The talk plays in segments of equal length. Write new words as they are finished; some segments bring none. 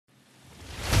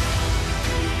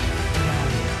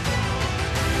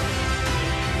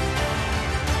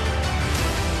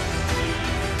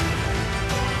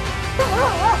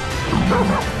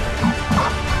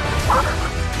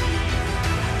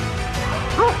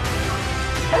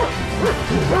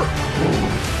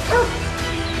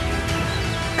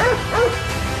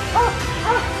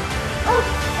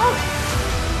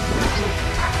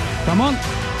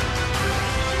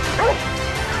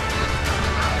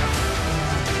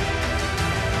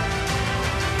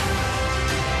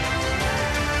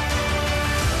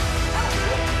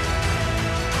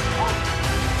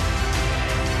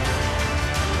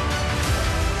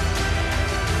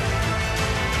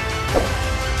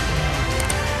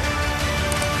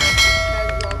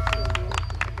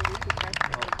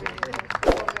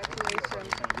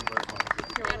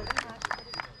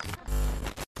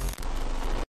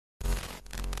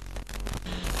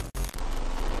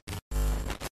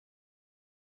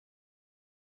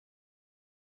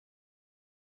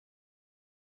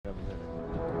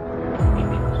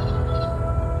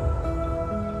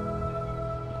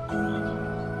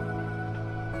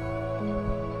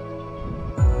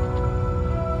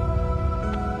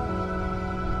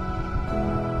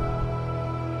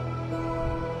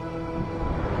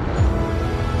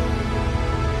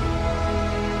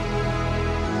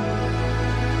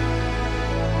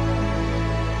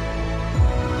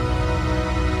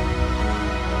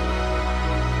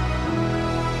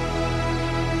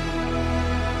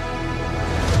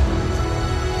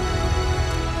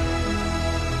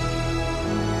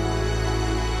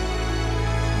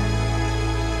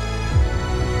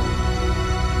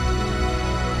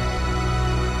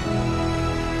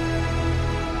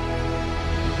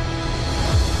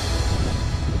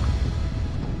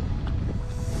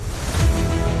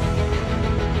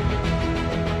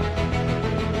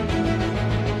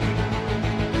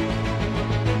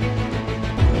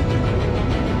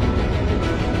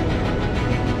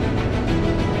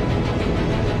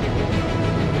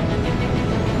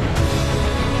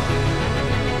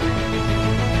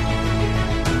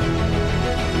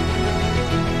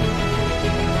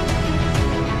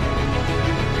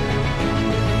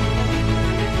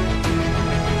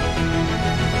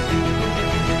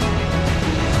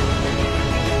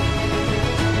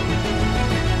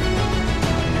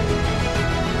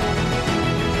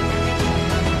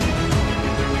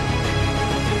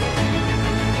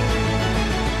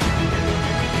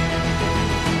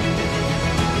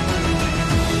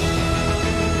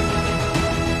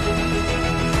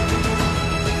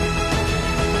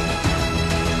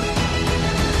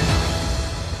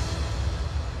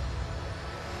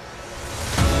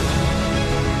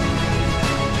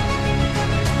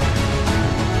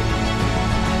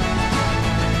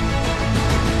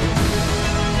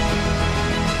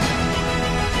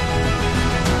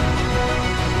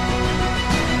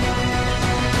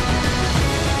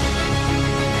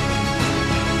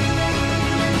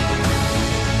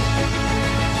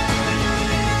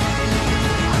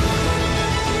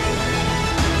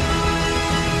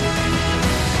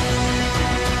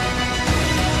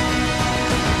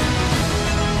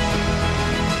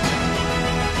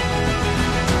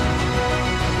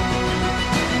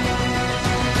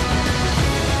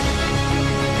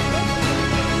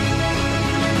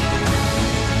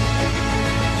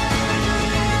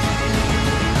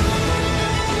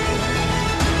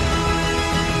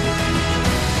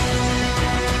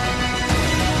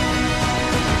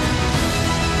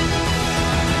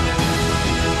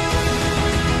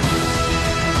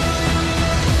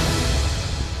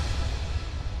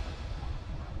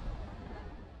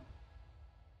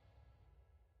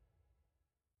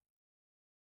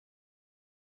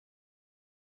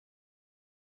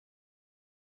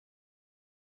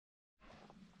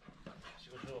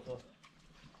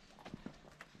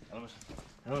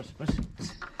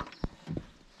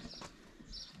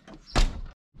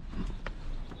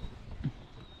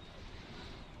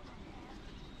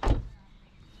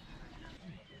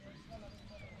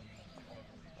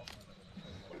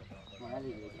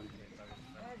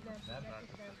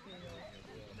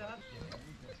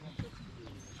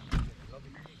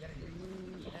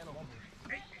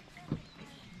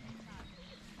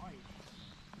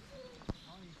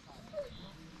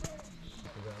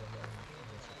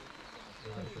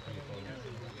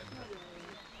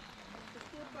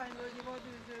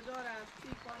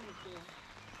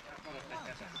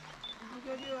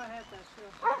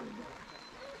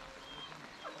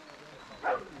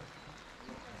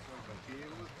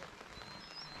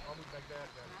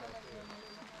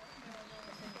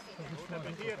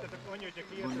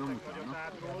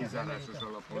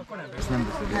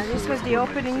This was the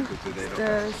opening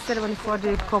ceremony for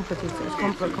the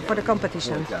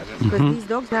competition. Because these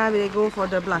dogs now they go for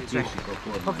the blood track.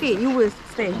 Okay, you will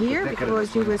stay here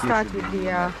because you will start with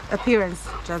the appearance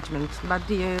judgment, but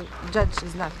the judge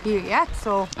is not here yet,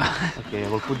 so. Okay,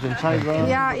 we'll put them side.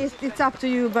 Yeah, it's up to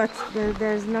you, but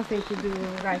there's nothing to do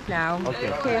right now. Okay,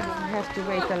 you have to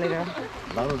wait a little.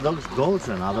 A lot of dogs go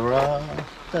to another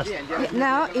test. Yeah,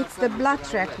 now it's the blood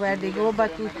track where they go,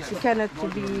 but it cannot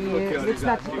be. It's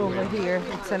not over here.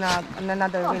 It's in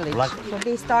another village. So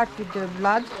they start with the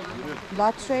blood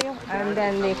trail, and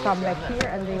then they come back here,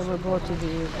 and they will go to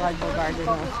the wild boar garden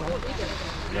also.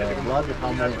 The blood,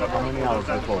 how many hours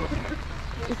before?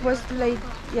 It was late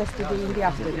yesterday in the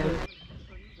afternoon.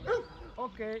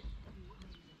 Okay.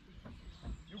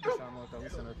 Kiszámolta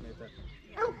 25 métert.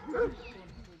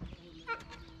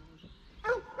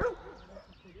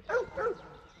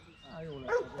 Jó lesz.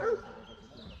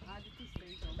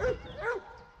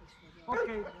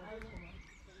 Oké.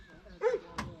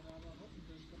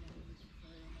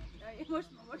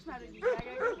 Most már egy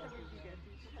vágálgattam, hogy igen.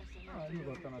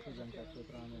 Nyugodtan a 12-t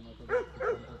rányomhatod,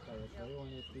 hogy teljesen jól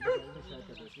néz ki,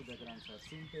 viselkedés idegrendszer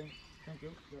szintén. Thank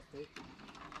you, just take.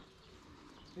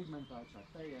 Pigmentáltság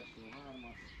teljes, jó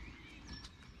 3-as.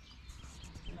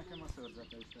 Nekem a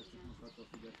szőrzete is tetszik, most attól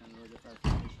függetlenül, hogy a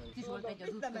felfedése is. Kis volt egy az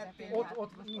út közepén.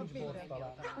 Ott nincs bort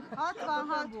talán.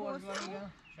 66 volt.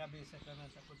 Sebészekre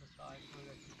mentek oda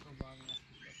tájföldet, próbálni ezt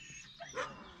is.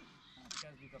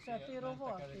 Kezdjük a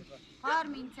félrementek.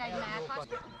 31 már.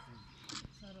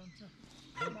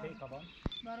 Béka van.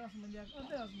 Bár azt mondják,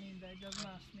 de az mindegy, az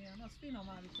másmilyen. Az finom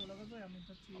állítólag, az olyan, mint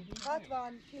a csíri.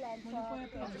 69. Mondjuk olyan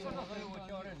tényleg.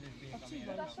 A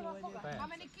csiga is jó egyébként. How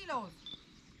many kilos?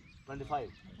 25.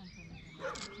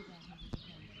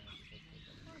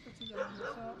 Hát a csiga van,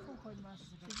 szóval fokhagymás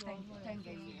csiga.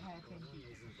 Tengeri helyen.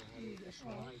 Édes,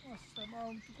 azt hiszem, a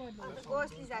kagylós.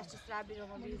 Gózlizást is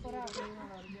rábírom a Mondjuk a rábírom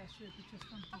allergiás ők, ezt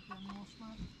nem tudok lenni most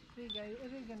már.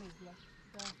 Régen ízlek.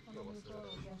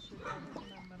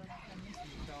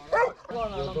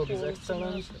 Your dog is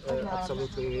excellent,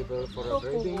 absolutely able for a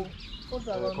breeding.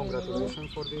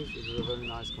 Congratulations for this, it is a very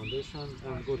nice condition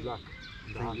and good luck.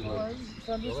 Thank you.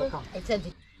 You're welcome.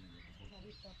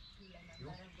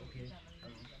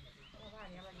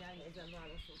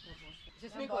 És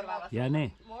ezt mikor választottak?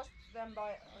 Jenny? Most nem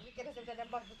baj. Kérdeztem, hogy nem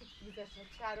baj, hogy büdös,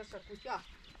 sáros a kutya,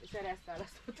 és erre ezt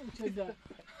választottuk. Úgyhogy de.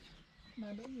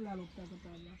 Már lelopták a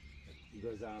táblát.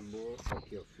 Igazából,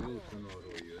 aki a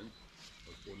főútvonalról jön,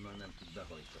 az onnan nem tud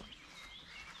behajtani.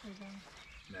 Igen.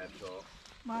 Mert a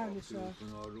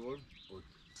főútvonalról ott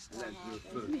lentről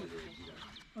fölfelé egy irány.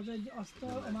 Az egy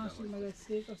asztal, a másik meg egy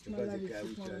szék, azt már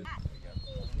levisszük magunk.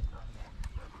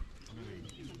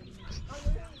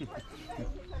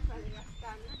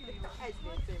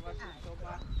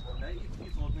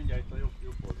 Itt volt mindjárt itt a jobb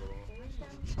oldalon.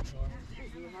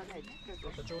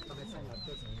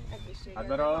 Hát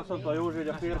mert azt mondta a Józsi, hogy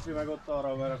a férfi meg ott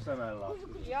arra, mert a szem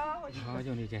ellátszik. Ja, hogy...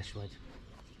 Nagyon ügyes vagy.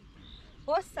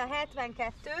 Hossza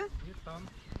 72. Jöttem.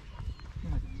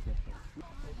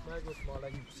 Meg ott van a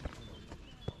legnyugszív.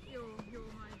 Jó,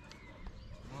 majd.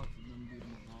 Hát, nem bír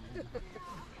maga.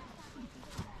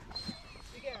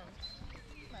 Igen?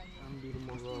 Nem bír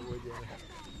maga, hogy gyere.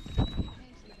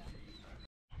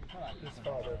 His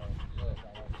father.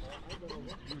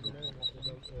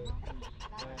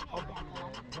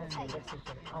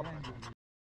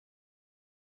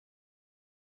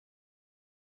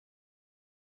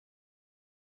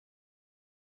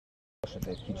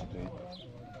 Egy kicsit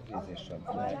ízéssel,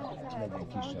 legyen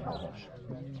kisebb a has.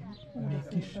 Még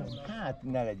kisebb. Hát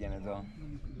ne legyen ez a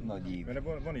nagy ív. Mert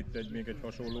van itt még egy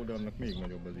hasonló, de annak még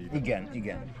nagyobb az ív. Igen,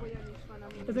 igen.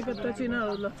 Ezeket te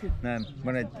csinálod, Laci? Nem,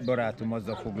 van egy barátom,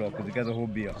 azzal foglalkozik, ez a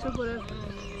hobbija. És akkor ez...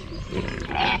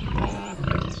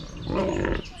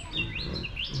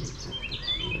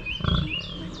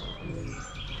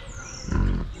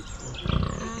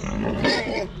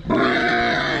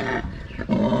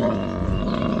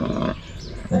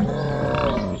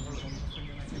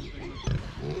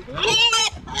 Ó.